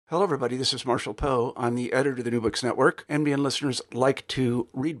Hello, everybody. This is Marshall Poe. I'm the editor of the New Books Network. NBN listeners like to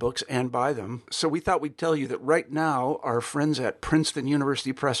read books and buy them. So we thought we'd tell you that right now, our friends at Princeton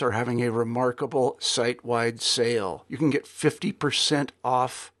University Press are having a remarkable site-wide sale. You can get 50%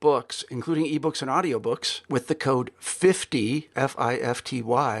 off books, including ebooks and audiobooks, with the code 50,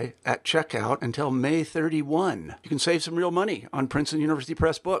 F-I-F-T-Y, at checkout until May 31. You can save some real money on Princeton University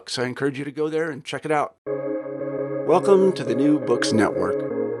Press books. I encourage you to go there and check it out. Welcome to the New Books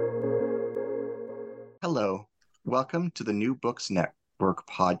Network. Hello, welcome to the New Books Network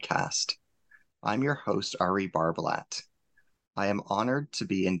podcast. I'm your host, Ari Barbalat. I am honored to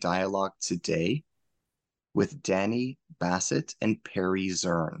be in dialogue today with Danny Bassett and Perry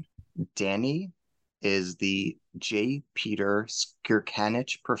Zurn. Danny is the J. Peter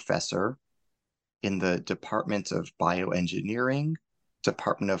Skirkanich Professor in the Department of Bioengineering,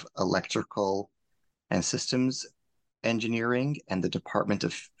 Department of Electrical and Systems Engineering, and the Department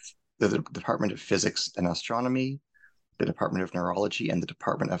of Physics and Astronomy, the Department of Neurology, and the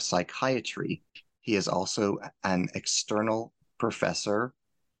Department of Psychiatry. He is also an external professor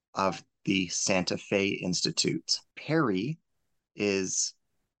of the Santa Fe Institute. Perry is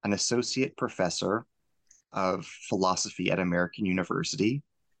an associate professor of philosophy at American University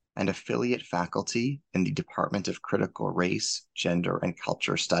and affiliate faculty in the Department of Critical Race, Gender, and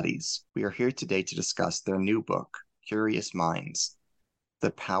Culture Studies. We are here today to discuss their new book, Curious Minds: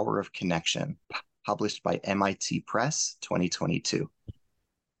 The Power of Connection, published by MIT Press 2022.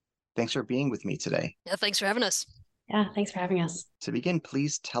 Thanks for being with me today. Yeah, thanks for having us. Yeah, thanks for having us. To begin,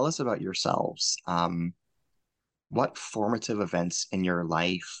 please tell us about yourselves. What formative events in your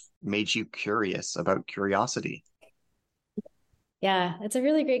life made you curious about curiosity? Yeah, it's a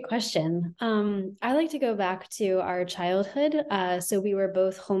really great question. I like to go back to our childhood. So we were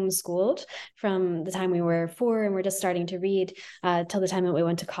both homeschooled from the time we were 4 and we're just starting to read till the time that we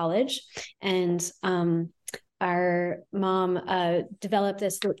went to college. And our mom developed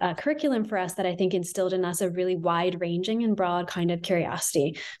this curriculum for us that I think instilled in us a really wide-ranging and broad kind of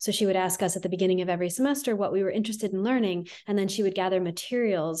curiosity. So she would ask us at the beginning of every semester what we were interested in learning, and then she would gather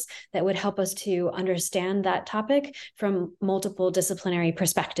materials that would help us to understand that topic from multiple disciplinary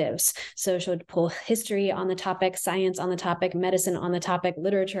perspectives. So she would pull history on the topic, science on the topic, medicine on the topic,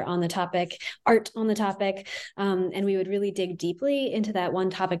 literature on the topic, art on the topic, and we would really dig deeply into that one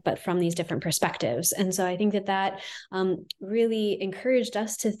topic, but from these different perspectives. And so I think that really encouraged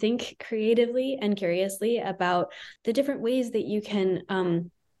us to think creatively and curiously about the different ways that you can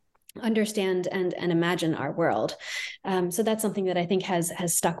understand and imagine our world. So that's something that I think has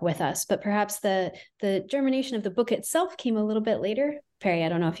stuck with us. But perhaps the germination of the book itself came a little bit later. Perry, I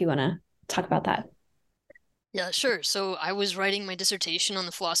don't know if you want to talk about that. Yeah, sure. So I was writing my dissertation on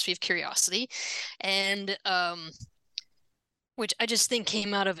the philosophy of curiosity, and which I just think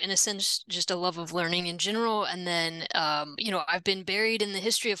came out of, in a sense, just a love of learning in general. And then, I've been buried in the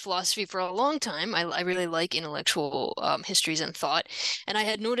history of philosophy for a long time. I really like intellectual histories and thought. And I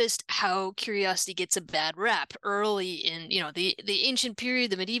had noticed how curiosity gets a bad rap early in, the ancient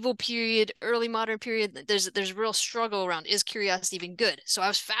period, the medieval period, early modern period. There's a real struggle around, is curiosity even good? So I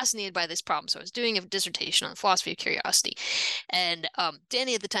was fascinated by this problem. So I was doing a dissertation on the philosophy of curiosity. And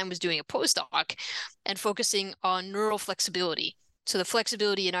Danny at the time was doing a postdoc and focusing on neural flexibility. So the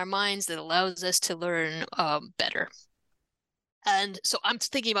flexibility in our minds that allows us to learn better. And so I'm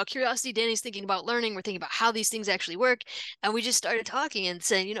thinking about curiosity, Danny's thinking about learning, we're thinking about how these things actually work. And we just started talking and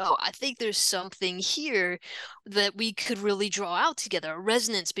saying, I think there's something here that we could really draw out together, a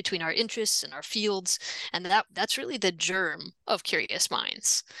resonance between our interests and our fields. And that's really the germ of Curious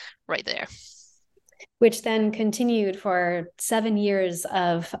Minds right there. Which then continued for 7 years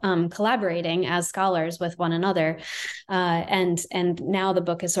of collaborating as scholars with one another. And now the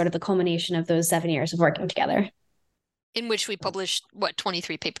book is sort of the culmination of those 7 years of working together. In which we published,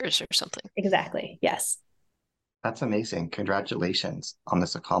 23 papers or something. Exactly, yes. That's amazing. Congratulations on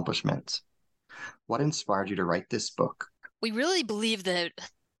this accomplishment. What inspired you to write this book? We really believe that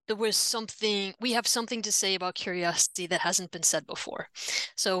we have something to say about curiosity that hasn't been said before.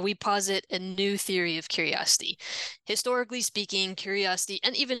 So we posit a new theory of curiosity. Historically speaking, curiosity,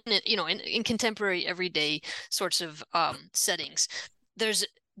 and even in contemporary everyday sorts of settings, there's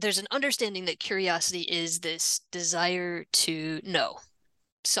an understanding that curiosity is this desire to know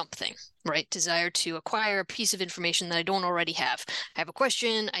something, right? Desire to acquire a piece of information that I don't already have. I have a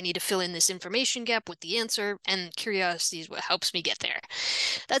question, I need to fill in this information gap with the answer, and curiosity is what helps me get there.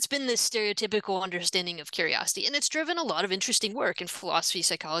 That's been this stereotypical understanding of curiosity, and it's driven a lot of interesting work in philosophy,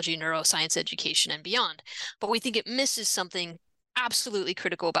 psychology, neuroscience, education, and beyond. But we think it misses something absolutely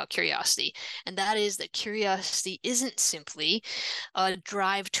critical about curiosity, and that is that curiosity isn't simply a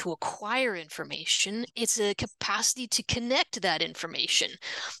drive to acquire information. It's a capacity to connect that information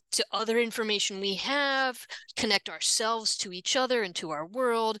to other information we have, connect ourselves to each other and to our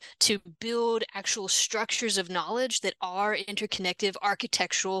world, to build actual structures of knowledge that are interconnective,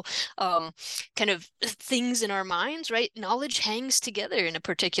 architectural kind of things in our minds, right? Knowledge hangs together in a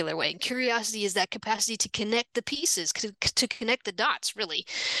particular way. And curiosity is that capacity to connect the pieces, to connect the dots, really.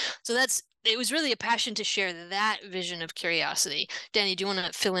 So it was really a passion to share that vision of curiosity. Danny, do you want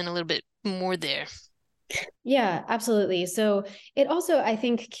to fill in a little bit more there? Yeah, absolutely. So it also, I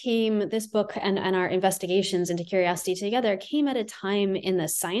think, this book and our investigations into curiosity together came at a time in the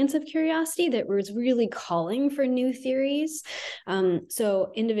science of curiosity that was really calling for new theories.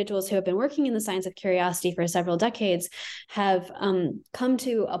 So individuals who have been working in the science of curiosity for several decades have come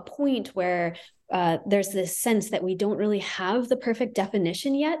to a point where there's this sense that we don't really have the perfect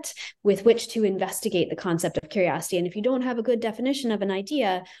definition yet with which to investigate the concept of curiosity. And if you don't have a good definition of an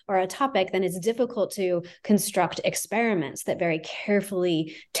idea or a topic, then it's difficult to construct experiments that very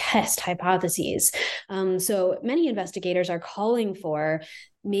carefully test hypotheses. So many investigators are calling for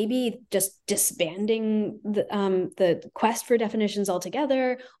maybe just disbanding the quest for definitions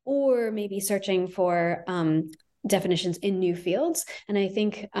altogether, or maybe searching for definitions in new fields. And I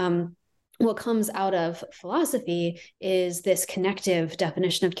think what comes out of philosophy is this connective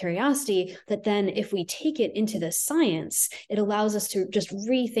definition of curiosity that then, if we take it into the science, it allows us to just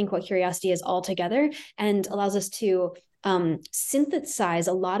rethink what curiosity is altogether, and allows us to synthesize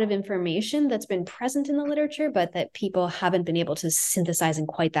a lot of information that's been present in the literature, but that people haven't been able to synthesize in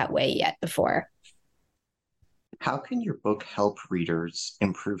quite that way yet before. How can your book help readers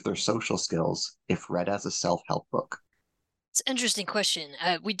improve their social skills if read as a self-help book? It's an interesting question.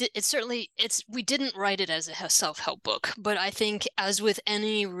 We didn't write it as a self-help book, but I think, as with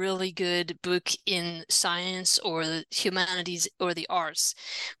any really good book in science or the humanities or the arts,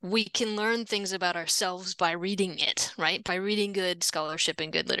 we can learn things about ourselves by reading it, right? By reading good scholarship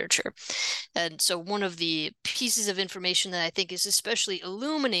and good literature. And so one of the pieces of information that I think is especially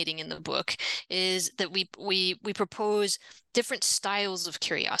illuminating in the book is that we propose different styles of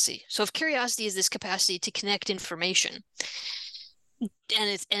curiosity. So if curiosity is this capacity to connect information,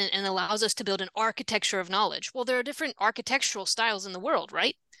 and allows us to build an architecture of knowledge. Well, there are different architectural styles in the world,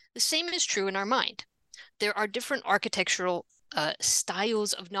 right? The same is true in our mind. There are different architectural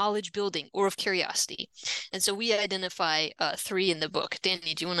styles of knowledge building or of curiosity. And so we identify 3 in the book.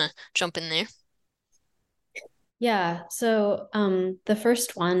 Danny, do you want to jump in there? Yeah, so the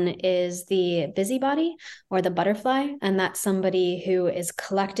first one is the busybody or the butterfly, and that's somebody who is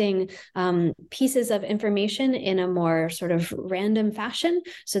collecting pieces of information in a more sort of random fashion.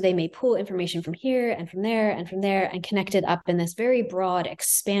 So they may pull information from here and from there and from there and connect it up in this very broad,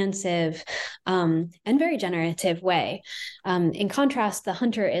 expansive, and very generative way. In contrast, the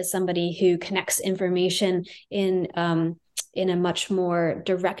hunter is somebody who connects information in a much more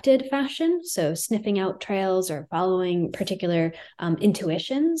directed fashion. So sniffing out trails or following particular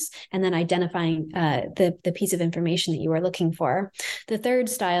intuitions, and then identifying the piece of information that you are looking for. The third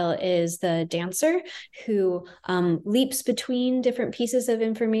style is the dancer, who leaps between different pieces of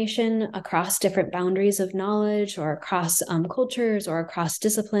information across different boundaries of knowledge, or across cultures, or across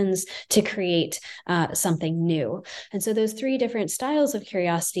disciplines, to create something new. And so those 3 different styles of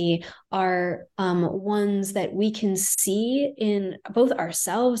curiosity are ones that we can see in both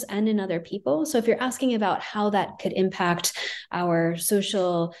ourselves and in other people. So if you're asking about how that could impact our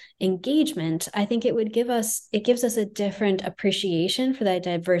social engagement, I think it gives us a different appreciation for the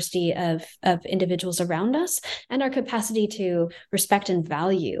diversity of individuals around us, and our capacity to respect and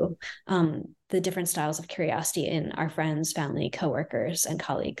value the different styles of curiosity in our friends, family, coworkers, and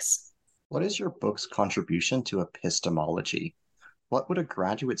colleagues. What is your book's contribution to epistemology? What would a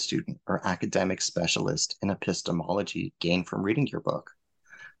graduate student or academic specialist in epistemology gain from reading your book?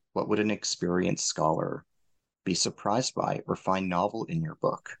 What would an experienced scholar be surprised by or find novel in your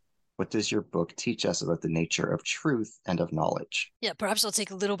book? What does your book teach us about the nature of truth and of knowledge? Yeah, perhaps I'll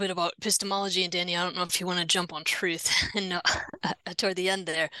take a little bit about epistemology, and Danny, I don't know if you want to jump on truth and toward the end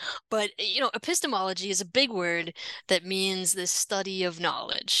there, but epistemology is a big word that means the study of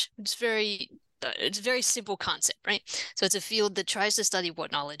knowledge. It's a very simple concept, right? So it's a field that tries to study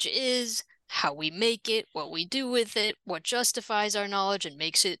what knowledge is, how we make it, what we do with it, what justifies our knowledge and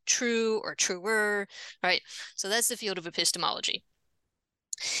makes it true or truer, right? So that's the field of epistemology.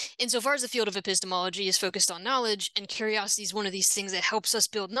 Insofar as the field of epistemology is focused on knowledge, and curiosity is one of these things that helps us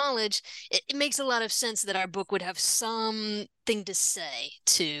build knowledge, it makes a lot of sense that our book would have something to say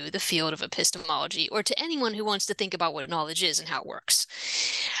to the field of epistemology, or to anyone who wants to think about what knowledge is and how it works.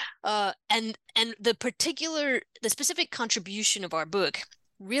 And the specific contribution of our book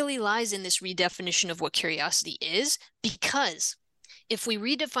really lies in this redefinition of what curiosity is, because if we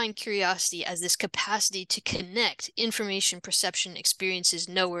redefine curiosity as this capacity to connect information, perception, experiences,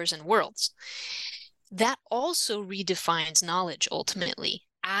 knowers, and worlds, that also redefines knowledge ultimately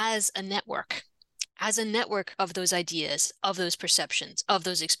as a network of those ideas, of those perceptions, of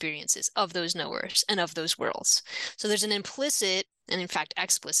those experiences, of those knowers, and of those worlds. So there's an implicit, and in fact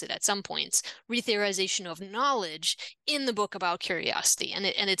explicit at some points, retheorization of knowledge in the book about curiosity. And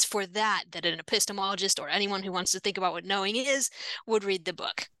it's for that an epistemologist or anyone who wants to think about what knowing is would read the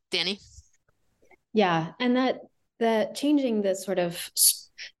book. Danny? Yeah, and that changing the sort of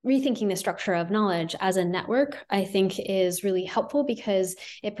rethinking the structure of knowledge as a network, I think, is really helpful because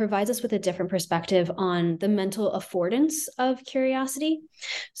it provides us with a different perspective on the mental affordance of curiosity.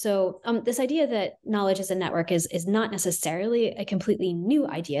 So this idea that knowledge as a network is not necessarily a completely new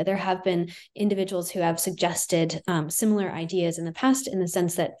idea. There have been individuals who have suggested similar ideas in the past, in the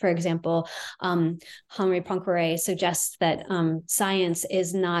sense that, for example, Henri Poincaré suggests that science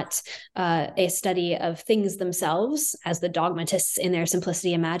is not a study of things themselves, as the dogmatists in their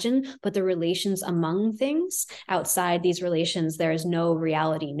simplicity imagine, but the relations among things. Outside these relations, there is no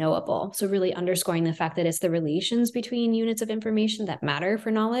reality knowable. So really underscoring the fact that it's the relations between units of information that matter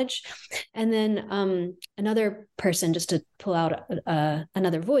for knowledge. And then another person, just to pull out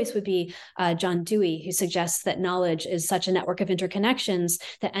another voice, would be John Dewey, who suggests that knowledge is such a network of interconnections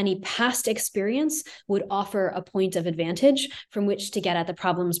that any past experience would offer a point of advantage from which to get at the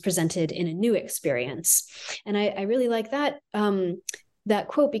problems presented in a new experience. And I really like that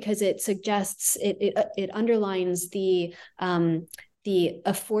quote, because it suggests, it underlines the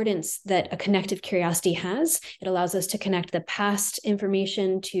affordance that a connective curiosity has. It allows us to connect the past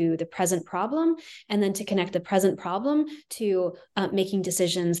information to the present problem, and then to connect the present problem to making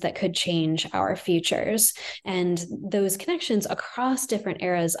decisions that could change our futures. And those connections across different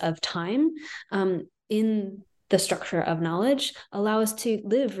eras of time in the structure of knowledge allow us to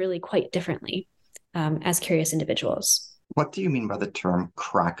live really quite differently as curious individuals. What do you mean by the term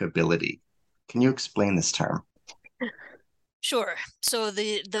crackability? Can you explain this term? Sure. So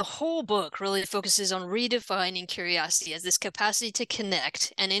the whole book really focuses on redefining curiosity as this capacity to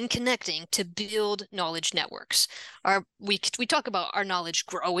connect, and in connecting, to build knowledge networks. We talk about our knowledge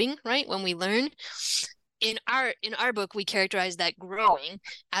growing, right, when we learn. In our book, we characterize that growing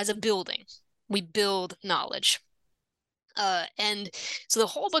as a building. We build knowledge. And so the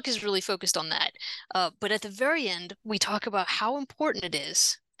whole book is really focused on that. But at the very end, we talk about how important it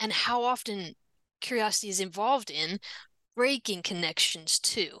is and how often curiosity is involved in breaking connections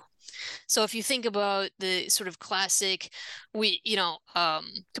too. So if you think about the sort of classic,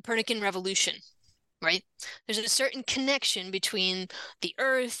 Copernican revolution, right? There's a certain connection between the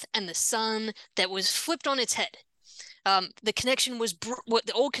Earth and the sun that was flipped on its head. The connection was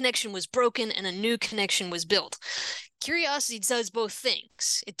the old connection was broken and a new connection was built. Curiosity does both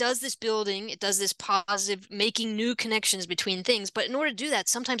things. It does this building, it does this positive, making new connections between things. But in order to do that,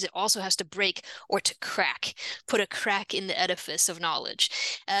 sometimes it also has to break or to crack, put a crack in the edifice of knowledge.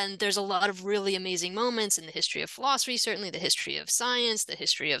 And there's a lot of really amazing moments in the history of philosophy, certainly the history of science, the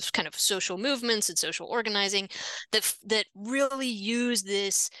history of kind of social movements and social organizing, that really use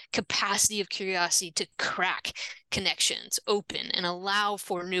this capacity of curiosity to crack connections open and allow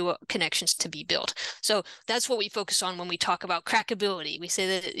for new connections to be built. So that's what we focus on when we talk about crackability. We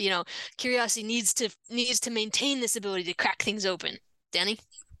say that, curiosity needs to maintain this ability to crack things open. Danny?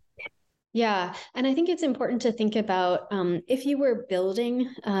 Yeah, and I think it's important to think about if you were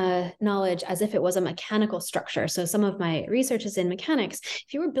building knowledge as if it was a mechanical structure. So some of my research is in mechanics.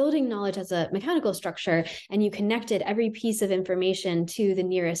 If you were building knowledge as a mechanical structure and you connected every piece of information to the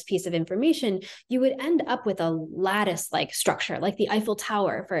nearest piece of information, you would end up with a lattice-like structure, like the Eiffel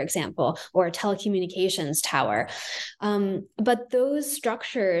Tower, for example, or a telecommunications tower. But those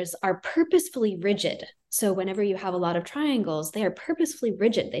structures are purposefully rigid. So whenever you have a lot of triangles, they are purposefully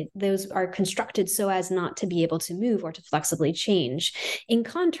rigid. Those are constructed so as not to be able to move or to flexibly change. In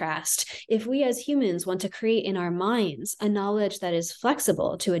contrast, if we as humans want to create in our minds a knowledge that is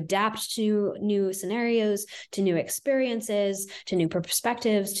flexible to adapt to new scenarios, to new experiences, to new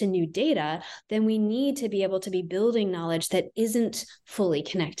perspectives, to new data, then we need to be able to be building knowledge that isn't fully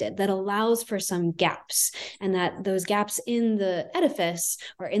connected, that allows for some gaps, and that those gaps in the edifice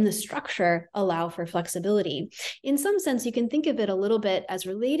or in the structure allow for flexibility flexibility. In some sense, you can think of it a little bit as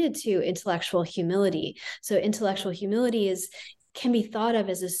related to intellectual humility. So intellectual humility can be thought of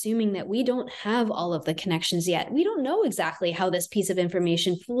as assuming that we don't have all of the connections yet. We don't know exactly how this piece of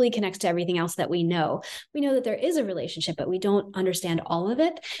information fully connects to everything else that we know. We know that there is a relationship, but we don't understand all of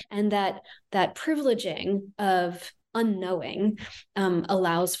it. And that privileging of unknowing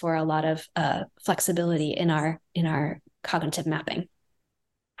allows for a lot of flexibility in our cognitive mapping.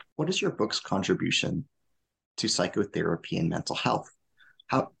 What is your book's contribution to psychotherapy and mental health?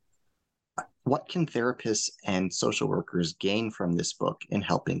 What can therapists and social workers gain from this book in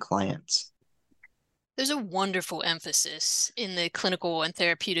helping clients? There's a wonderful emphasis in the clinical and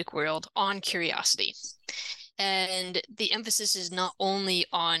therapeutic world on curiosity. And the emphasis is not only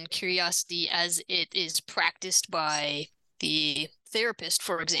on curiosity as it is practiced by the therapist,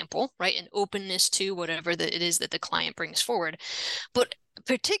 for example, right? An openness to whatever it is that the client brings forward, but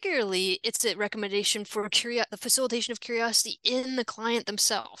particularly it's a recommendation for the facilitation of curiosity in the client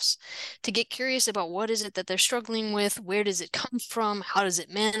themselves, to get curious about what is it that they're struggling with, where does it come from, how does it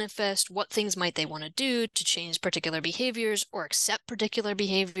manifest, what things might they want to do to change particular behaviors or accept particular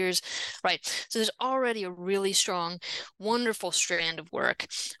behaviors, right? So there's already a really strong, wonderful strand of work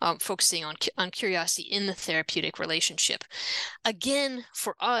focusing on curiosity in the therapeutic relationship. Again,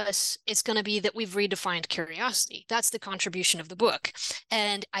 for us, it's going to be that we've redefined curiosity. That's the contribution of the book.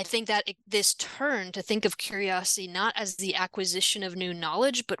 And I think that this turn to think of curiosity not as the acquisition of new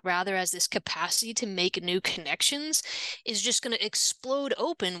knowledge, but rather as this capacity to make new connections is just going to explode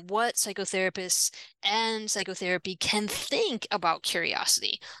open what psychotherapists and psychotherapy can think about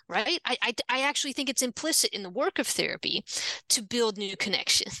curiosity, right? I actually think it's implicit in the work of therapy to build new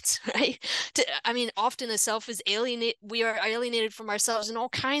connections, right? Often a self is alienated. We are alienated from ourselves in all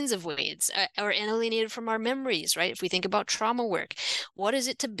kinds of ways, or alienated from our memories, right? If we think about trauma work, what is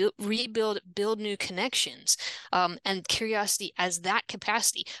it to build new connections? And curiosity as that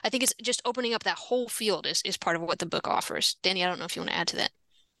capacity. I think it's just opening up that whole field is part of what the book offers. Danny, I don't know if you want to add to that.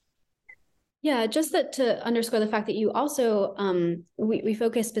 Yeah, just that to underscore the fact that you also, we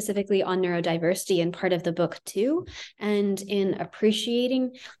focus specifically on neurodiversity in part of the book too, and in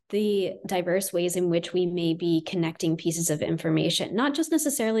appreciating the diverse ways in which we may be connecting pieces of information, not just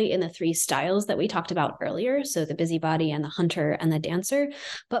necessarily in the three styles that we talked about earlier, so the busybody and the hunter and the dancer,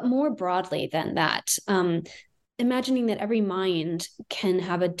 but more broadly than that. Imagining that every mind can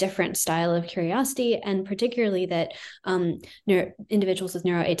have a different style of curiosity, and particularly that individuals with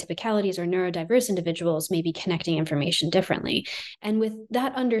neuroatypicalities or neurodiverse individuals may be connecting information differently. And with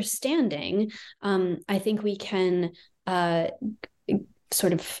that understanding, I think we can encourage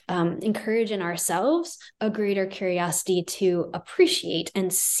in ourselves a greater curiosity to appreciate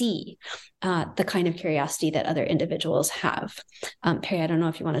and see the kind of curiosity that other individuals have. Perry, I don't know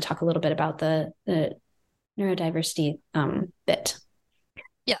if you want to talk a little bit about the neurodiversity bit.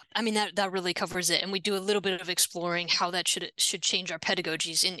 Yeah, I mean that really covers it, and we do a little bit of exploring how that should change our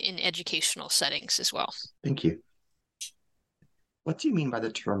pedagogies in educational settings as well. Thank you. What do you mean by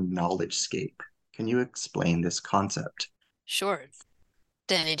the term knowledgescape? Can you explain this concept? Sure.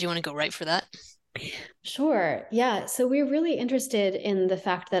 Danny, do you want to go right for that? Sure. Yeah. So we're really interested in the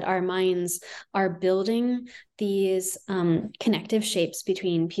fact that our minds are building these connective shapes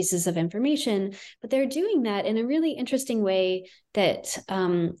between pieces of information, but they're doing that in a really interesting way that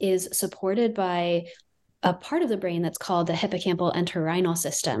is supported by a part of the brain that's called the hippocampal entorhinal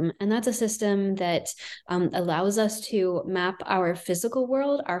system. And that's a system that allows us to map our physical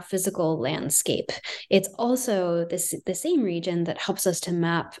world, our physical landscape. It's also the same region that helps us to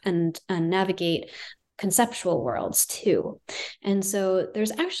map and navigate conceptual worlds too. And so there's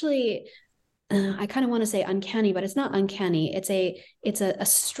actually, I kind of want to say uncanny, but it's not uncanny. It's a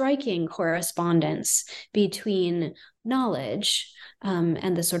striking correspondence between knowledge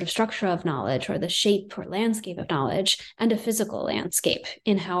and the sort of structure of knowledge, or the shape or landscape of knowledge, and a physical landscape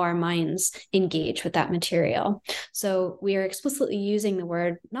in how our minds engage with that material. So we are explicitly using the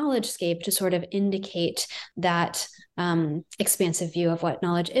word knowledgescape to sort of indicate that expansive view of what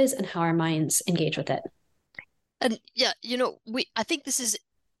knowledge is and how our minds engage with it. And yeah, I think this is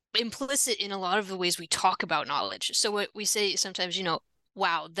implicit in a lot of the ways we talk about knowledge. So what we say sometimes,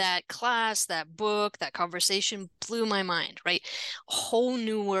 wow, that class, that book, that conversation blew my mind, right? A whole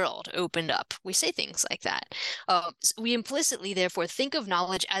new world opened up. We say things like that. So we implicitly, therefore, think of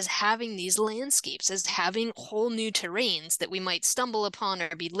knowledge as having these landscapes, as having whole new terrains that we might stumble upon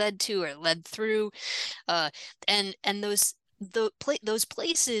or be led to or led through. And those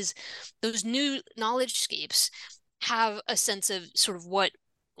places, those new knowledgescapes have a sense of sort of what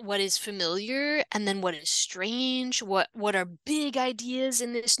what is familiar and then what is strange, what are big ideas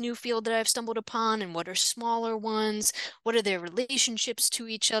in this new field that I've stumbled upon, and what are smaller ones, what are their relationships to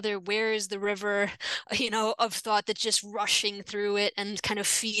each other, where is the river, of thought that's just rushing through it and kind of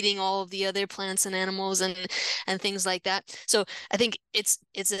feeding all of the other plants and animals and things like that. So I think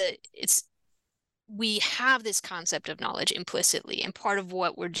we have this concept of knowledge implicitly, and part of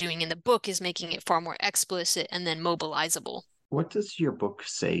what we're doing in the book is making it far more explicit and then mobilizable. What does your book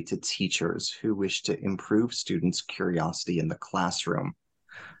say to teachers who wish to improve students' curiosity in the classroom?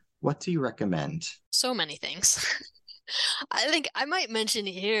 What do you recommend? So many things. I think I might mention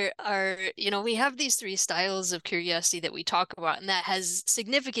here we have these 3 styles of curiosity that we talk about, and that has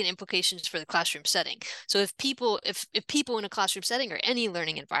significant implications for the classroom setting. So if people in a classroom setting or any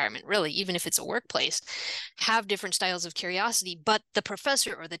learning environment, really, even if it's a workplace, have different styles of curiosity, but the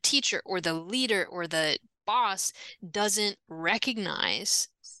professor or the teacher or the leader or the boss doesn't recognize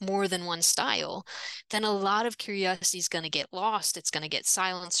more than one style, then a lot of curiosity is going to get lost. It's going to get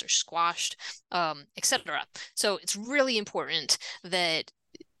silenced or squashed, etc. So it's really important that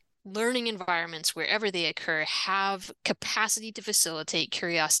learning environments, wherever they occur, have capacity to facilitate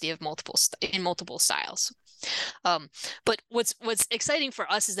curiosity in multiple styles. But what's exciting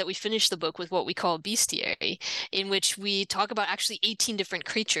for us is that we finish the book with what we call bestiary, in which we talk about actually 18 different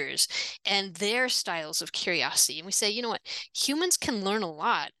creatures and their styles of curiosity. And we say, you know what, humans can learn a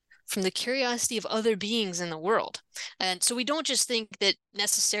lot from the curiosity of other beings in the world. And so we don't just think that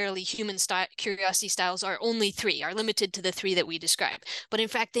necessarily human curiosity styles are only 3, are limited to the 3 that we describe. But in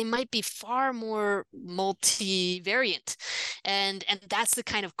fact, they might be far more multivariant. And that's the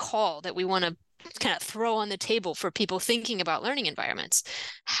kind of call that we want to kind of throw on the table for people thinking about learning environments.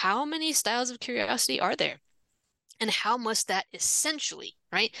 How many styles of curiosity are there? And how must that essentially,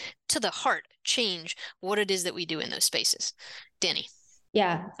 right, to the heart, change what it is that we do in those spaces? Danny.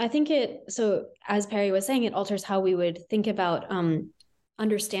 Yeah, I think so as Perry was saying, it alters how we would think about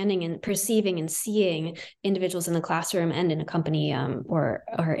understanding and perceiving and seeing individuals in the classroom and in a company or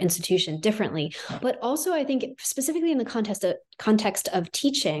institution differently. But also, I think specifically in the context of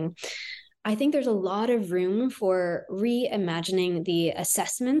teaching, I think there's a lot of room for reimagining the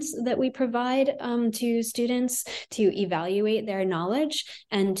assessments that we provide to students to evaluate their knowledge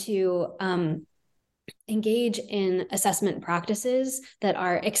and to engage in assessment practices that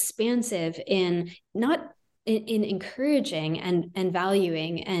are expansive in encouraging and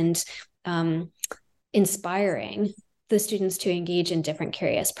valuing and inspiring the students to engage in different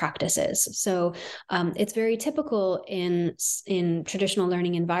curious practices. So it's very typical in traditional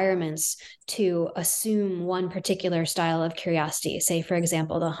learning environments to assume one particular style of curiosity, say, for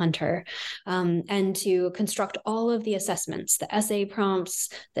example, the hunter, and to construct all of the assessments, the essay prompts,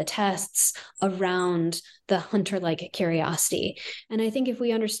 the tests around the hunter-like curiosity. And I think if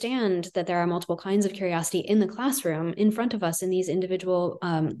we understand that there are multiple kinds of curiosity in the classroom in front of us in these individual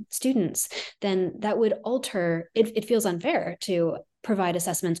students, then that would alter, it feels unfair to provide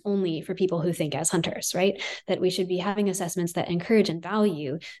assessments only for people who think as hunters, right? That we should be having assessments that encourage and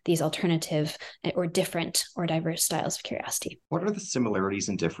value these alternative or different or diverse styles of curiosity. What are the similarities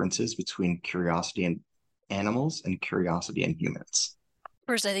and differences between curiosity in animals and curiosity in humans?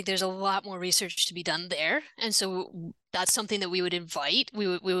 First, I think there's a lot more research to be done there. And so that's something that we would invite. We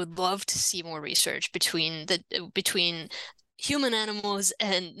would love to see more research between human animals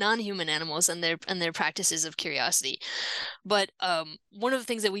and non-human animals and their practices of curiosity. But one of the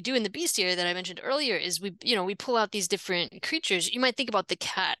things that we do in the bestiary that I mentioned earlier is we pull out these different creatures. You might think about the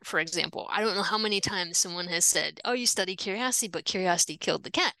cat, for example. I don't know how many times someone has said, "Oh, you study curiosity, but curiosity killed the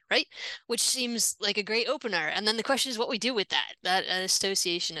cat," right? Which seems like a great opener. And then the question is what we do with that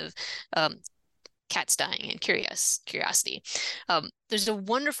association of cats dying and curiosity. There's a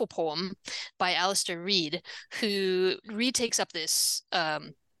wonderful poem by Alistair Reid, who retakes up this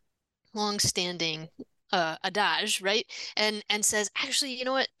long-standing adage, right? And says, actually, you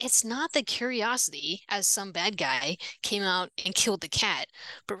know what? It's not that curiosity, as some bad guy, came out and killed the cat,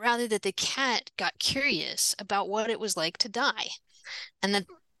 but rather that the cat got curious about what it was like to die. And that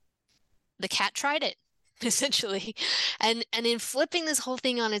the cat tried it. Essentially. And in flipping this whole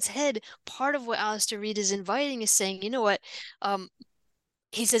thing on its head, part of what Alistair Reid is inviting is saying, you know what,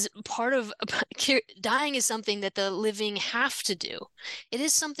 he says part of dying is something that the living have to do. It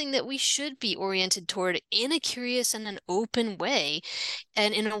is something that we should be oriented toward in a curious and an open way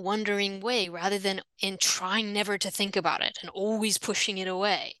and in a wondering way, rather than in trying never to think about it and always pushing it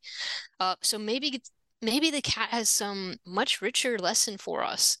away. So maybe the cat has some much richer lesson for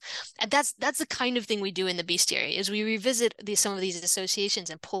us. And that's the kind of thing we do in the bestiary, is we revisit some of these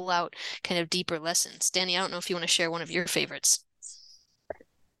associations and pull out kind of deeper lessons. Danny, I don't know if you want to share one of your favorites.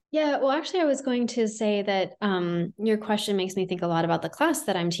 Yeah, well, actually, I was going to say that your question makes me think a lot about the class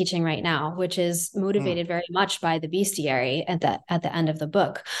that I'm teaching right now, which is motivated very much by the bestiary at the end of the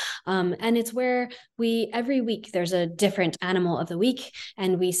book, and it's where we every week there's a different animal of the week,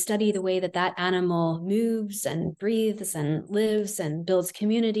 and we study the way that that animal moves and breathes and lives and builds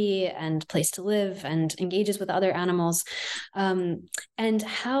community and place to live and engages with other animals, and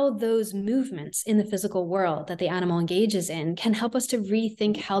how those movements in the physical world that the animal engages in can help us to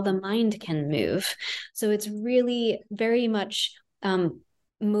rethink how the mind can move. So it's really very much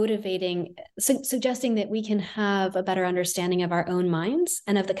motivating, suggesting that we can have a better understanding of our own minds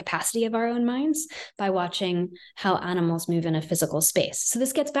and of the capacity of our own minds by watching how animals move in a physical space. So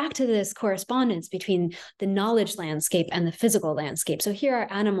this gets back to this correspondence between the knowledge landscape and the physical landscape. So here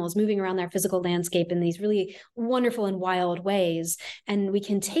are animals moving around their physical landscape in these really wonderful and wild ways, and we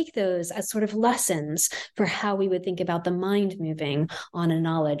can take those as sort of lessons for how we would think about the mind moving on a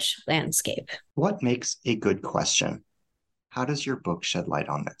knowledge landscape. What makes a good question? How does your book shed light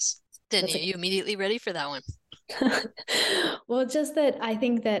on this? Denny, are you immediately ready for that one? Well, just that I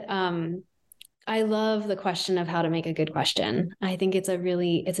think that I love the question of how to make a good question. I think it's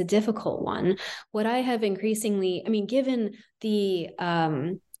a difficult one. What I have increasingly, I mean, given the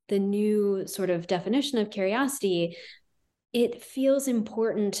new sort of definition of curiosity, it feels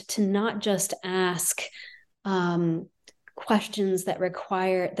important to not just ask questions that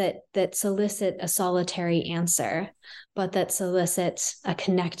require that solicit a solitary answer, but that solicit a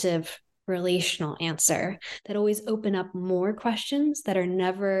connective relational answer, that always open up more questions that are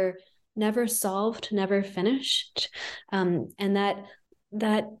never solved, never finished, and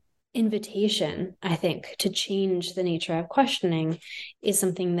that invitation, I think, to change the nature of questioning is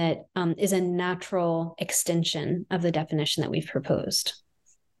something that is a natural extension of the definition that we've proposed.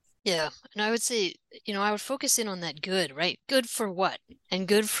 Yeah, and I would say, I would focus in on that good, right? Good for what? And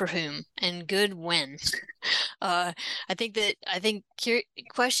good for whom? And good when? I think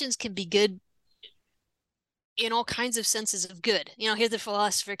questions can be good in all kinds of senses of good. Here's the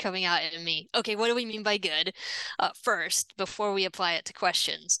philosopher coming out in me. Okay, what do we mean by good? First, before we apply it to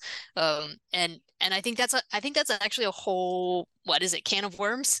questions. And I think that's actually a whole, can of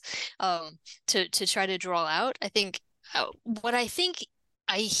worms, to try to draw out. I think what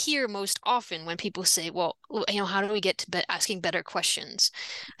I hear most often when people say, well, how do we get to asking better questions?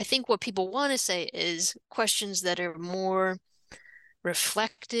 I think what people want to say is questions that are more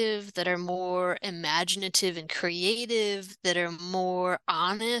reflective, that are more imaginative and creative, that are more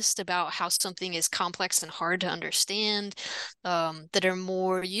honest about how something is complex and hard to understand, that are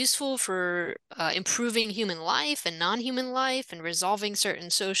more useful for improving human life and non-human life and resolving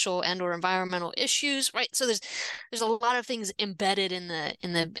certain social and or environmental issues, right? So there's a lot of things embedded in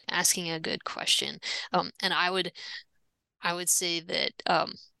the asking a good question, and I would say that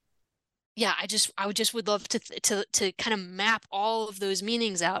I would love to kind of map all of those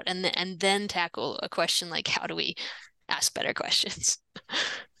meanings out and then tackle a question like, how do we ask better questions?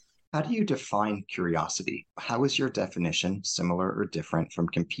 How do you define curiosity? How is your definition similar or different from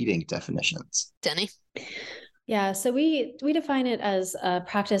competing definitions? Denny? Yeah, so we define it as a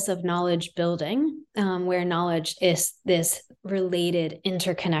practice of knowledge building, where knowledge is this related,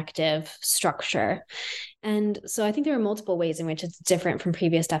 interconnective structure. And so I think there are multiple ways in which it's different from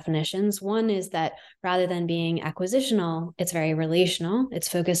previous definitions. One is that rather than being acquisitional, it's very relational. It's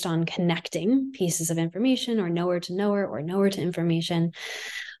focused on connecting pieces of information, or knower to knower, or knower to information.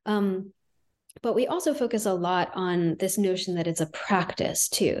 But we also focus a lot on this notion that it's a practice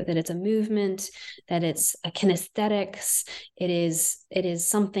too, that it's a movement, that it's a kinesthetics. It is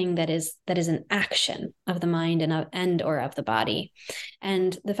something that is an action of the mind and or of the body.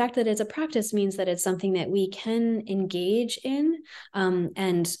 And the fact that it's a practice means that it's something that we can engage in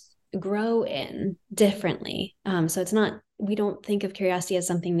and grow in differently. So we don't think of curiosity as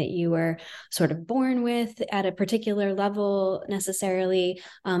something that you were sort of born with at a particular level necessarily,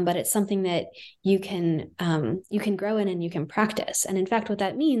 but it's something that you can grow in and you can practice. And in fact, what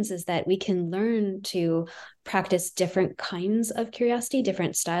that means is that we can learn to practice different kinds of curiosity,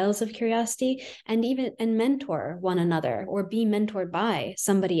 different styles of curiosity, and mentor one another or be mentored by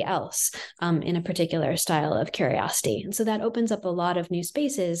somebody else in a particular style of curiosity. And so that opens up a lot of new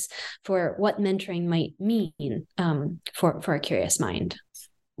spaces for what mentoring might mean for a curious mind.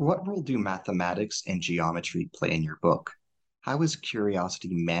 What role do mathematics and geometry play in your book? How is curiosity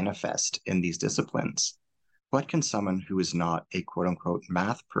manifest in these disciplines? What can someone who is not a quote-unquote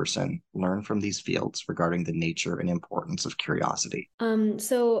math person learn from these fields regarding the nature and importance of curiosity?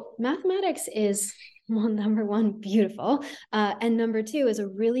 So mathematics is well, number one, beautiful. And number two is a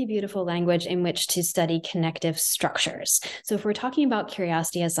really beautiful language in which to study connective structures. So if we're talking about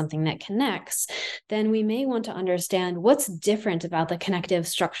curiosity as something that connects, then we may want to understand what's different about the connective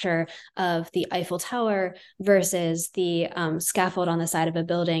structure of the Eiffel Tower versus the scaffold on the side of a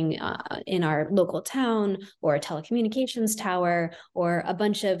building in our local town, or a telecommunications tower, or a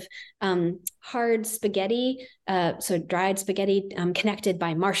bunch of hard spaghetti, so dried spaghetti connected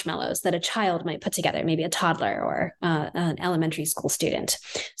by marshmallows that a child might put together, maybe a toddler or an elementary school student.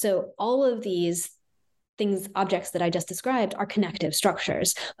 So all of these things, objects that I just described, are connective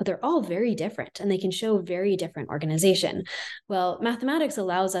structures, but they're all very different and they can show very different organization. Well, mathematics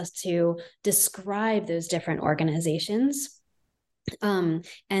allows us to describe those different organizations,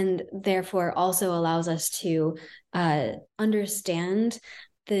 and therefore also allows us to understand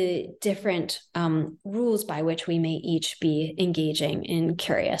the different rules by which we may each be engaging in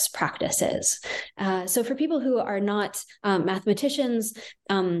curious practices. So for people who are not mathematicians,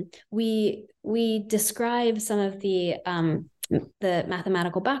 we describe some of the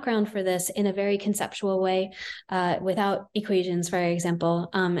mathematical background for this in a very conceptual way, without equations, for example,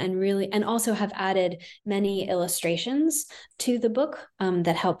 and also have added many illustrations to the book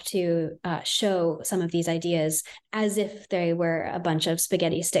that help to show some of these ideas as if they were a bunch of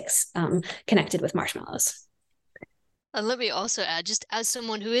spaghetti sticks connected with marshmallows. And let me also add, just as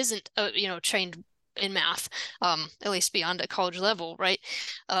someone who isn't, trained in math, at least beyond a college level, right?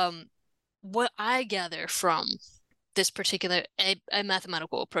 What I gather from this particular a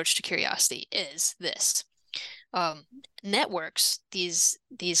mathematical approach to curiosity is this: networks, these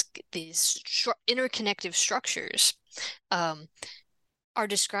interconnective structures, are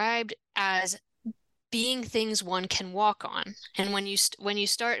described as being things one can walk on. And when you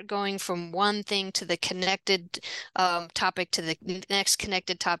start going from one thing to the connected topic to the next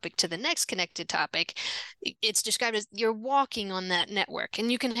connected topic to the next connected topic, it's described as you're walking on that network. And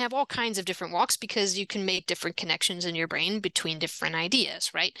you can have all kinds of different walks because you can make different connections in your brain between different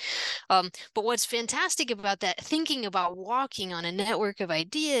ideas, right? But what's fantastic about that, thinking about walking on a network of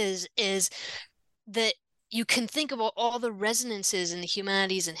ideas, is that you can think about all the resonances in the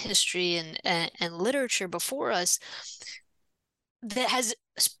humanities and history and literature before us that has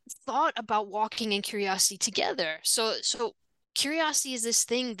thought about walking and curiosity together. So curiosity is this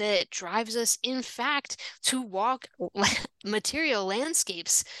thing that drives us, in fact, to walk material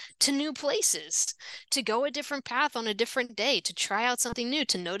landscapes to new places, to go a different path on a different day, to try out something new,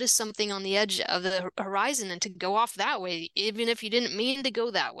 to notice something on the edge of the horizon and to go off that way, even if you didn't mean to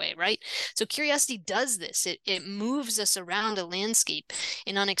go that way, right? So curiosity does this. It moves us around a landscape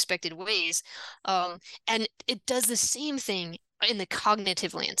in unexpected ways. And it does the same thing in the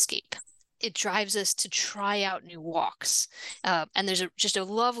cognitive landscape. It drives us to try out new walks. And there's just a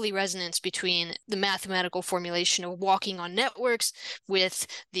lovely resonance between the mathematical formulation of walking on networks with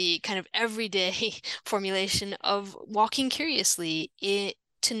the kind of everyday formulation of walking curiously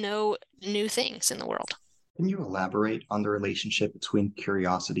to know new things in the world. Can you elaborate on the relationship between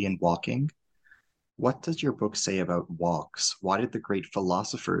curiosity and walking? What does your book say about walks? Why did the great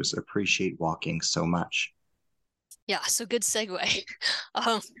philosophers appreciate walking so much? Yeah, so good segue.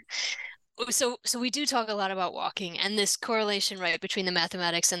 So we do talk a lot about walking and this correlation, right, between the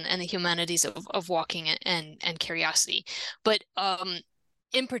mathematics and the humanities of walking and curiosity. But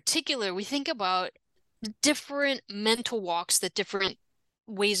in particular, we think about different mental walks that different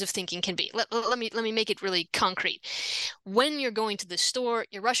ways of thinking can be. Let me make it really concrete. When you're going to the store,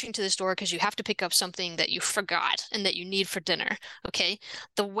 you're rushing to the store because you have to pick up something that you forgot and that you need for dinner, okay?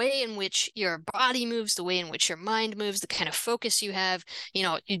 The way in which your body moves, the way in which your mind moves, the kind of focus you have,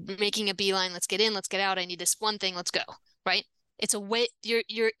 you're making a beeline, let's get in, let's get out, I need this one thing, let's go, right? It's a way,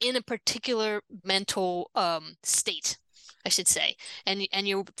 you're in a particular mental state, I should say, and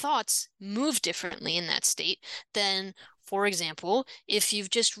your thoughts move differently in that state than, for example, if you've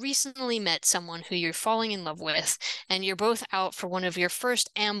just recently met someone who you're falling in love with and you're both out for one of your first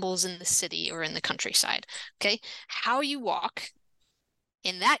ambles in the city or in the countryside, okay? How you walk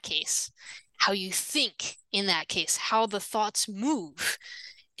in that case, how you think in that case, how the thoughts move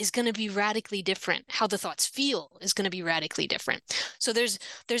is going to be radically different. How the thoughts feel is going to be radically different. So there's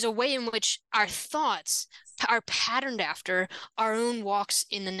a way in which our thoughts are patterned after our own walks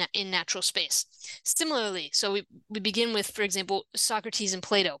in natural space. Similarly, so we begin with, for example, Socrates and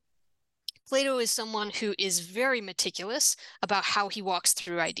Plato. Plato is someone who is very meticulous about how he walks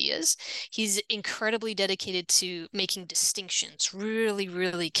through ideas. He's incredibly dedicated to making distinctions, really,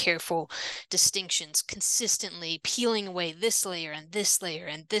 really careful distinctions, consistently peeling away this layer and this layer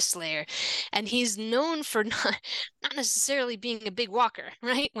and this layer. And he's known for not necessarily being a big walker,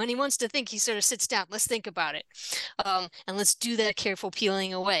 right? When he wants to think, he sort of sits down. Let's think about it. And let's do that careful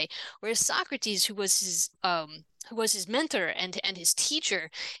peeling away. Whereas Socrates, who was his mentor and his teacher,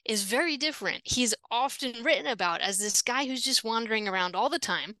 is very different. He's often written about as this guy who's just wandering around all the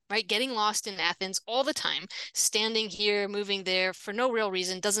time, right? Getting lost in Athens all the time, standing here, moving there for no real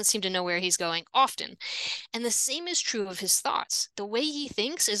reason, doesn't seem to know where he's going often. And the same is true of his thoughts. The way he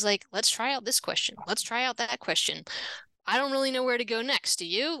thinks is like, let's try out this question. Let's try out that question. I don't really know where to go next. Do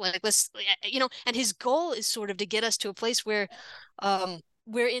you? Like, let's, and his goal is sort of to get us to a place where,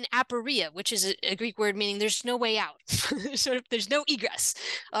 we're in aporia, which is a Greek word meaning there's no way out. There's no egress.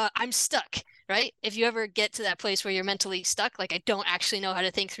 I'm stuck, right? If you ever get to that place where you're mentally stuck, like, I don't actually know how to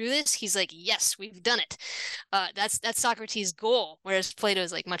think through this, he's like, yes, we've done it. That's Socrates' goal, whereas Plato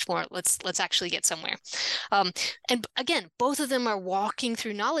is like much more, let's actually get somewhere. And again, both of them are walking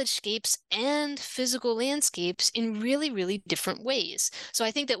through knowledge-scapes and physical landscapes in really, really different ways. So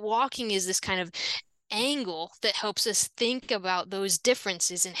I think that walking is this kind of angle that helps us think about those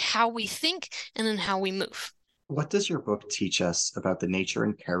differences in how we think and in how we move. What does your book teach us about the nature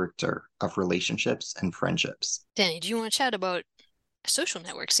and character of relationships and friendships? Danny, do you want to chat about social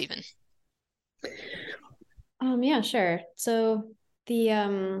networks even? Yeah, sure. So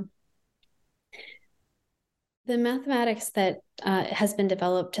the mathematics that has been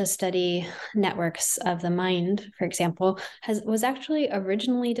developed to study networks of the mind, for example, was actually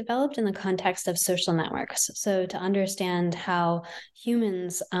originally developed in the context of social networks. So to understand how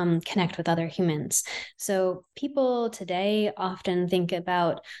humans connect with other humans. So people today often think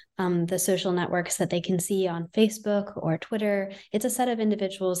about the social networks that they can see on Facebook or Twitter. It's a set of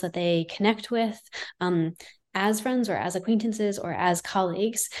individuals that they connect with. As friends or as acquaintances or as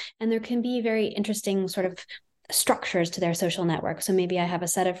colleagues. And there can be very interesting sort of structures to their social network. So maybe I have a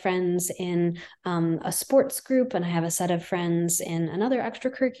set of friends in a sports group, and I have a set of friends in another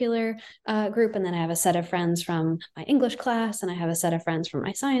extracurricular group, and then I have a set of friends from my English class, and I have a set of friends from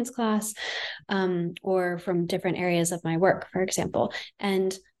my science class, or from different areas of my work, for example.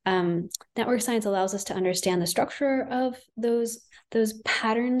 And network science allows us to understand the structure of those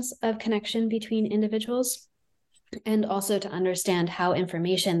patterns of connection between individuals, and also to understand how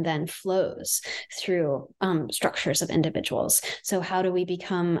information then flows through structures of individuals. So how do we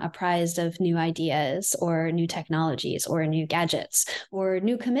become apprised of new ideas or new technologies or new gadgets or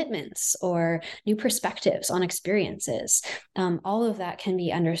new commitments or new perspectives on experiences? All of that can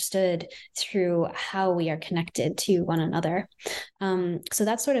be understood through how we are connected to one another. So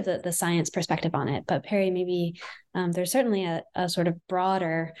that's sort of the science perspective on it. But Perry, maybe there's certainly a sort of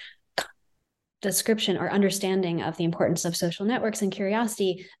broader description or understanding of the importance of social networks and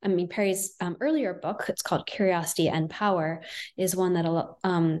curiosity. I mean, Perry's earlier book, it's called Curiosity and Power, is one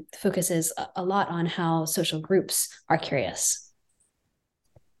that focuses a lot on how social groups are curious.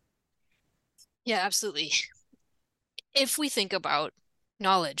 Yeah, absolutely. If we think about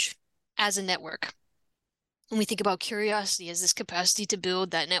knowledge as a network, and we think about curiosity as this capacity to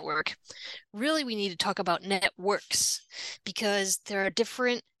build that network, really we need to talk about networks, because there are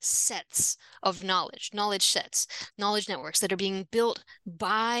different sets of knowledge sets, knowledge networks that are being built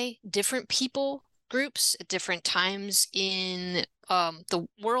by different people groups at different times in the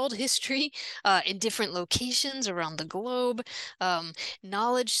world history, in different locations around the globe,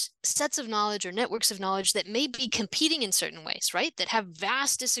 sets of knowledge or networks of knowledge that may be competing in certain ways, right? That have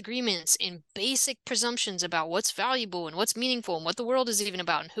vast disagreements in basic presumptions about what's valuable and what's meaningful and what the world is even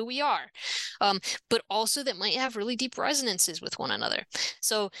about and who we are, but also that might have really deep resonances with one another.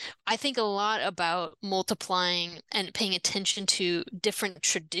 So I think a lot about multiplying and paying attention to different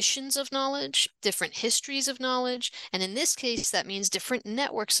traditions of knowledge, different histories of knowledge, and in this case, that means different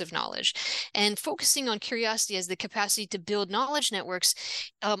networks of knowledge. And focusing on curiosity as the capacity to build knowledge networks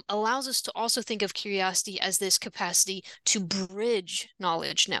allows us to also think of curiosity as this capacity to bridge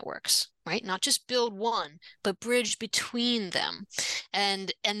knowledge networks, right? Not just build one, but bridge between them.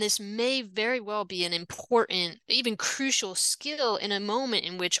 And this may very well be an important, even crucial skill in a moment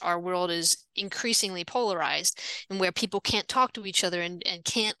in which our world is increasingly polarized and where people can't talk to each other and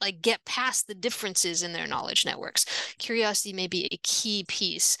can't like get past the differences in their knowledge networks. Curiosity may be a key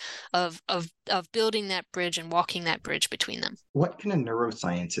piece of building that bridge and walking that bridge between them. What can a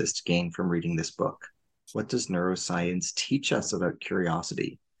neuroscientist gain from reading this book? What does neuroscience teach us about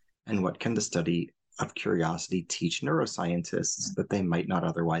curiosity? And what can the study of curiosity teach neuroscientists that they might not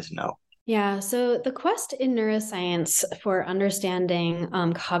otherwise know? Yeah, so the quest in neuroscience for understanding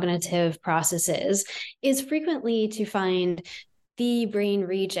cognitive processes is frequently to find the brain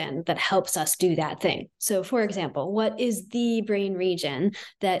region that helps us do that thing. So, for example, what is the brain region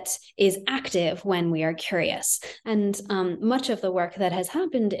that is active when we are curious? And much of the work that has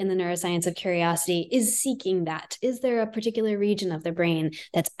happened in the neuroscience of curiosity is seeking that. Is there a particular region of the brain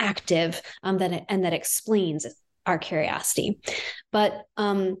that's active that explains our curiosity? But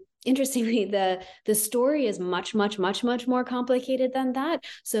interestingly, the story is much more complicated than that.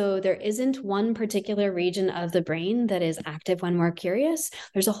 So there isn't one particular region of the brain that is active when we're curious.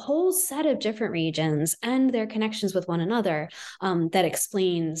 There's a whole set of different regions and their connections with one another that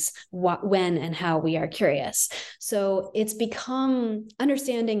explains what, when, and how we are curious. So it's become,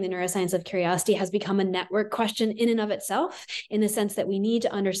 understanding the neuroscience of curiosity has become a network question in and of itself, in the sense that we need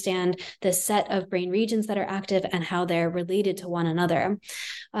to understand the set of brain regions that are active and how they're related to one another.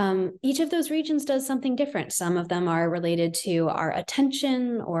 Each of those regions does something different. Some of them are related to our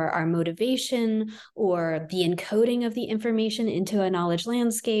attention or our motivation or the encoding of the information into a knowledge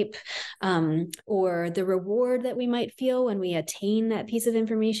landscape, or the reward that we might feel when we attain that piece of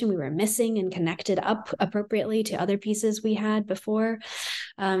information we were missing and connected up appropriately to other pieces we had before.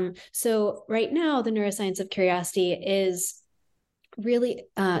 So right now, the neuroscience of curiosity is really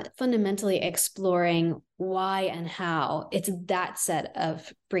fundamentally exploring why and how it's that set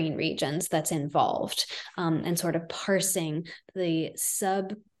of brain regions that's involved, and sort of parsing the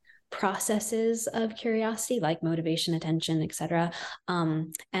sub processes of curiosity, like motivation, attention, etc.,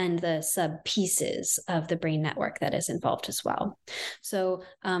 and the sub pieces of the brain network that is involved as well. So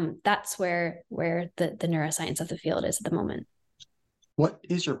that's where the neuroscience of the field is at the moment. What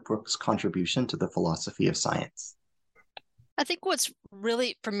is your book's contribution to the philosophy of science? I think what's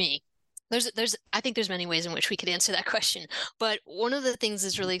really, for me, I think there's many ways in which we could answer that question, but one of the things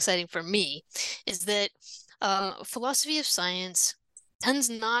that's really exciting for me is that philosophy of science tends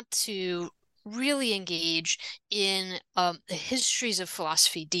not to really engage in the histories of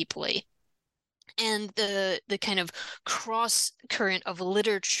philosophy deeply, and the kind of cross current of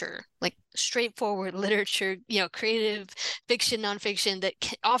literature, like straightforward literature, creative fiction, nonfiction, that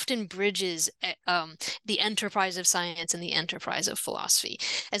often bridges the enterprise of science and the enterprise of philosophy.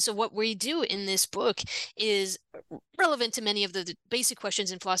 And so what we do in this book is relevant to many of the basic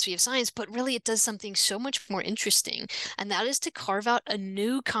questions in philosophy of science, but really it does something so much more interesting, and that is to carve out a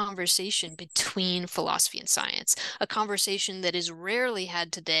new conversation between philosophy and science, a conversation that is rarely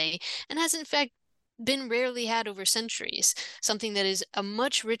had today and has in fact been rarely had over centuries, something that is a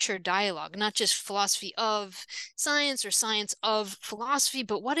much richer dialogue, not just philosophy of science or science of philosophy,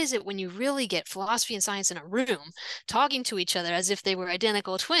 but what is it when you really get philosophy and science in a room talking to each other as if they were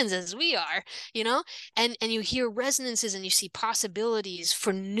identical twins, as we are, and you hear resonances and you see possibilities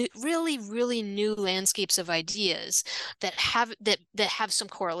for new, really new landscapes of ideas that have some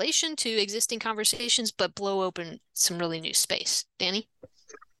correlation to existing conversations, but blow open some really new space. Danny?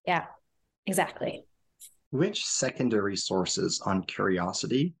 Yeah, exactly. Which secondary sources on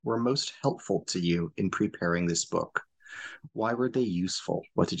curiosity were most helpful to you in preparing this book? Why were they useful?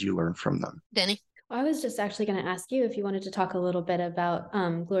 What did you learn from them? Danny? I was just actually going to ask you if you wanted to talk a little bit about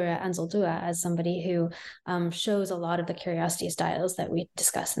Gloria Anzaldúa as somebody who shows a lot of the curiosity styles that we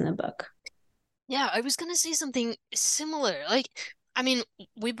discuss in the book. Yeah, I was going to say something similar. I mean,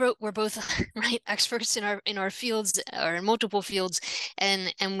 we're both right experts in our fields, or in multiple fields,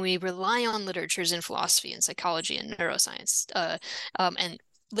 and we rely on literatures in philosophy and psychology and neuroscience, and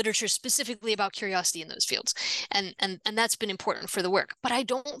literature specifically about curiosity in those fields, and that's been important for the work. But I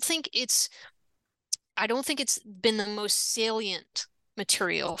don't think it's been the most salient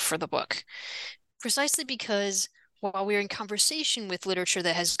material for the book, precisely because while we're in conversation with literature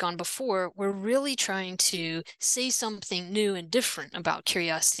that has gone before, we're really trying to say something new and different about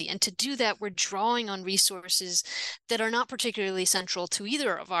curiosity. And to do that, we're drawing on resources that are not particularly central to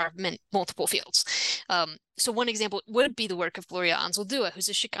either of our multiple fields. So one example would be the work of Gloria Anzaldúa, who's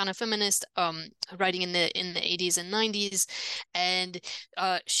a Chicana feminist, writing in the 80s and 90s. And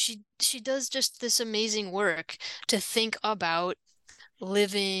she does just this amazing work to think about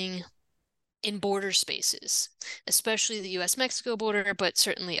living in border spaces, especially the U.S.-Mexico border, but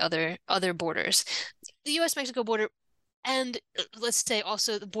certainly other borders. The U.S.-Mexico border, and let's say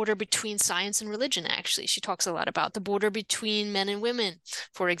also the border between science and religion, actually. She talks a lot about the border between men and women,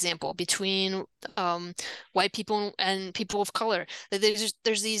 for example, between white people and people of color.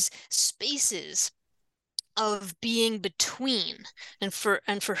 There's these spaces of being between, and for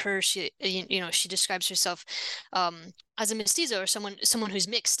her, she she describes herself, as a mestizo, or someone who's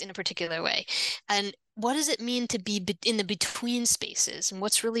mixed in a particular way, and what does it mean to be in the between spaces, and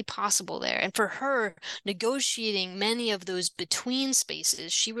what's really possible there? And for her, negotiating many of those between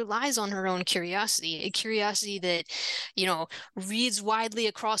spaces, she relies on her own curiosity, a curiosity that, reads widely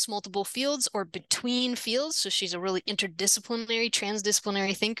across multiple fields or between fields. So she's a really interdisciplinary,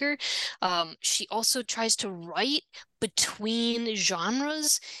 transdisciplinary thinker. She also tries to write between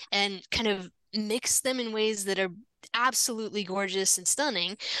genres and kind of mix them in ways that are absolutely gorgeous and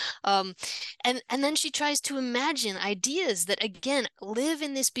stunning. And then she tries to imagine ideas that, again, live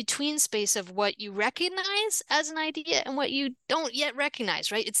in this between space of what you recognize as an idea and what you don't yet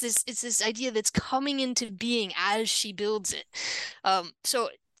recognize, right? It's this idea that's coming into being as she builds it. So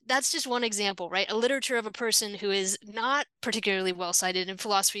that's just one example, right? A literature of a person who is not particularly well cited in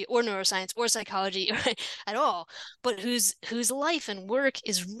philosophy or neuroscience or psychology at all, but whose life and work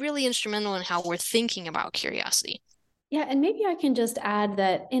is really instrumental in how we're thinking about curiosity. Yeah, and maybe I can just add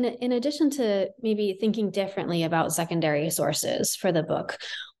that in addition to maybe thinking differently about secondary sources for the book,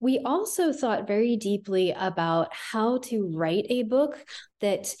 we also thought very deeply about how to write a book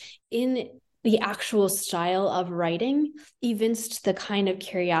that in the actual style of writing evinced the kind of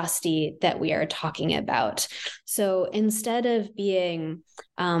curiosity that we are talking about. So instead of being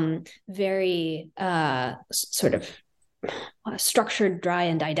very sort of structured, dry,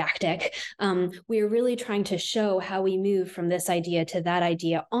 and didactic, we are really trying to show how we move from this idea to that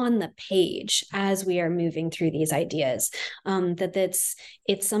idea on the page as we are moving through these ideas. It's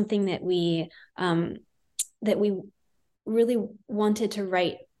something that we really wanted to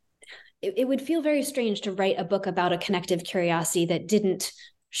write. It would feel very strange to write a book about a connective curiosity that didn't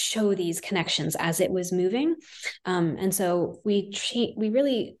show these connections as it was moving. And so we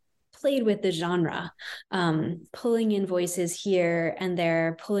really played with the genre, pulling in voices here and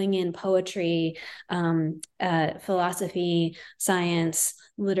there, pulling in poetry, philosophy, science,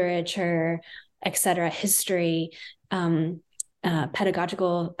 literature, etc., history,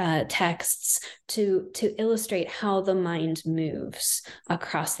 pedagogical texts to illustrate how the mind moves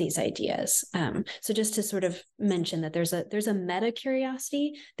across these ideas. So just to sort of mention that there's a meta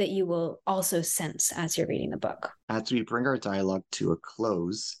curiosity that you will also sense as you're reading the book. As we bring our dialogue to a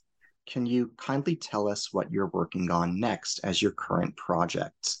close, can you kindly tell us what you're working on next as your current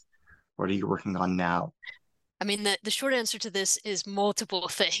project? What are you working on now? I mean, the short answer to this is multiple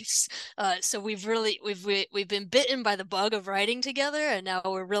things. So we've been bitten by the bug of writing together, and now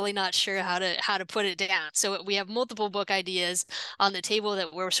we're really not sure how to put it down. So we have multiple book ideas on the table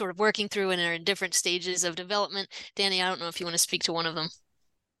that we're sort of working through and are in different stages of development. Danny, I don't know if you want to speak to one of them.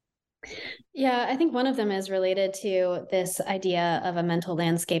 Yeah, I think one of them is related to this idea of a mental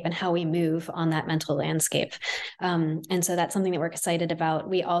landscape and how we move on that mental landscape. And so that's something that we're excited about.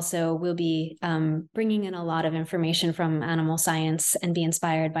 We also will be bringing in a lot of information from animal science and be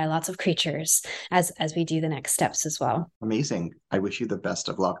inspired by lots of creatures as we do the next steps as well. Amazing. I wish you the best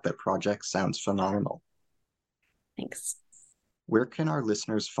of luck. That project sounds phenomenal. Thanks. Where can our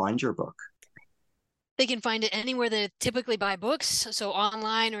listeners find your book? They can find it anywhere they typically buy books, so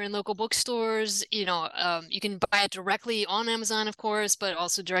online or in local bookstores. You can buy it directly on Amazon, of course, but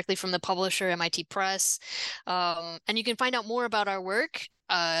also directly from the publisher, MIT Press. And you can find out more about our work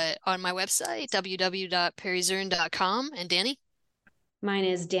on my website, www.perryzurn.com. And Danny? Mine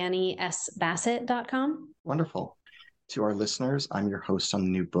is dannysbassett.com. Wonderful. To our listeners, I'm your host on the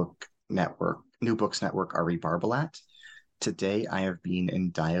New Books Network, Ari Barbalat. Today, I have been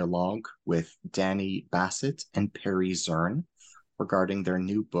in dialogue with Danny Bassett and Perry Zurn regarding their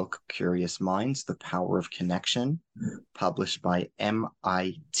new book, Curious Minds, The Power of Connection, published by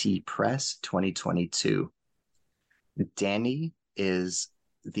MIT Press 2022. Danny is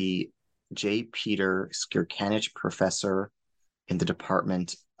the J. Peter Skierkanich Professor in the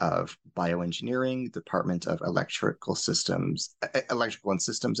Department of Bioengineering, Department of Electrical and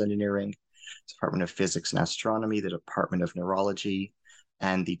Systems Engineering, Department of Physics and Astronomy, the Department of Neurology,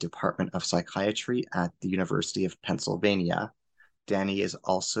 and the Department of Psychiatry at the University of Pennsylvania. Danny is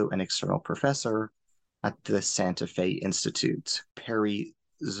also an external professor at the Santa Fe Institute. Perry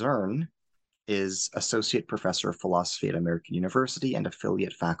Zurn is Associate Professor of Philosophy at American University and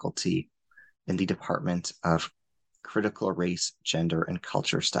affiliate faculty in the Department of Critical Race, Gender, and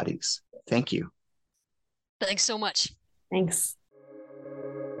Culture Studies. Thank you. Thanks so much. Thanks.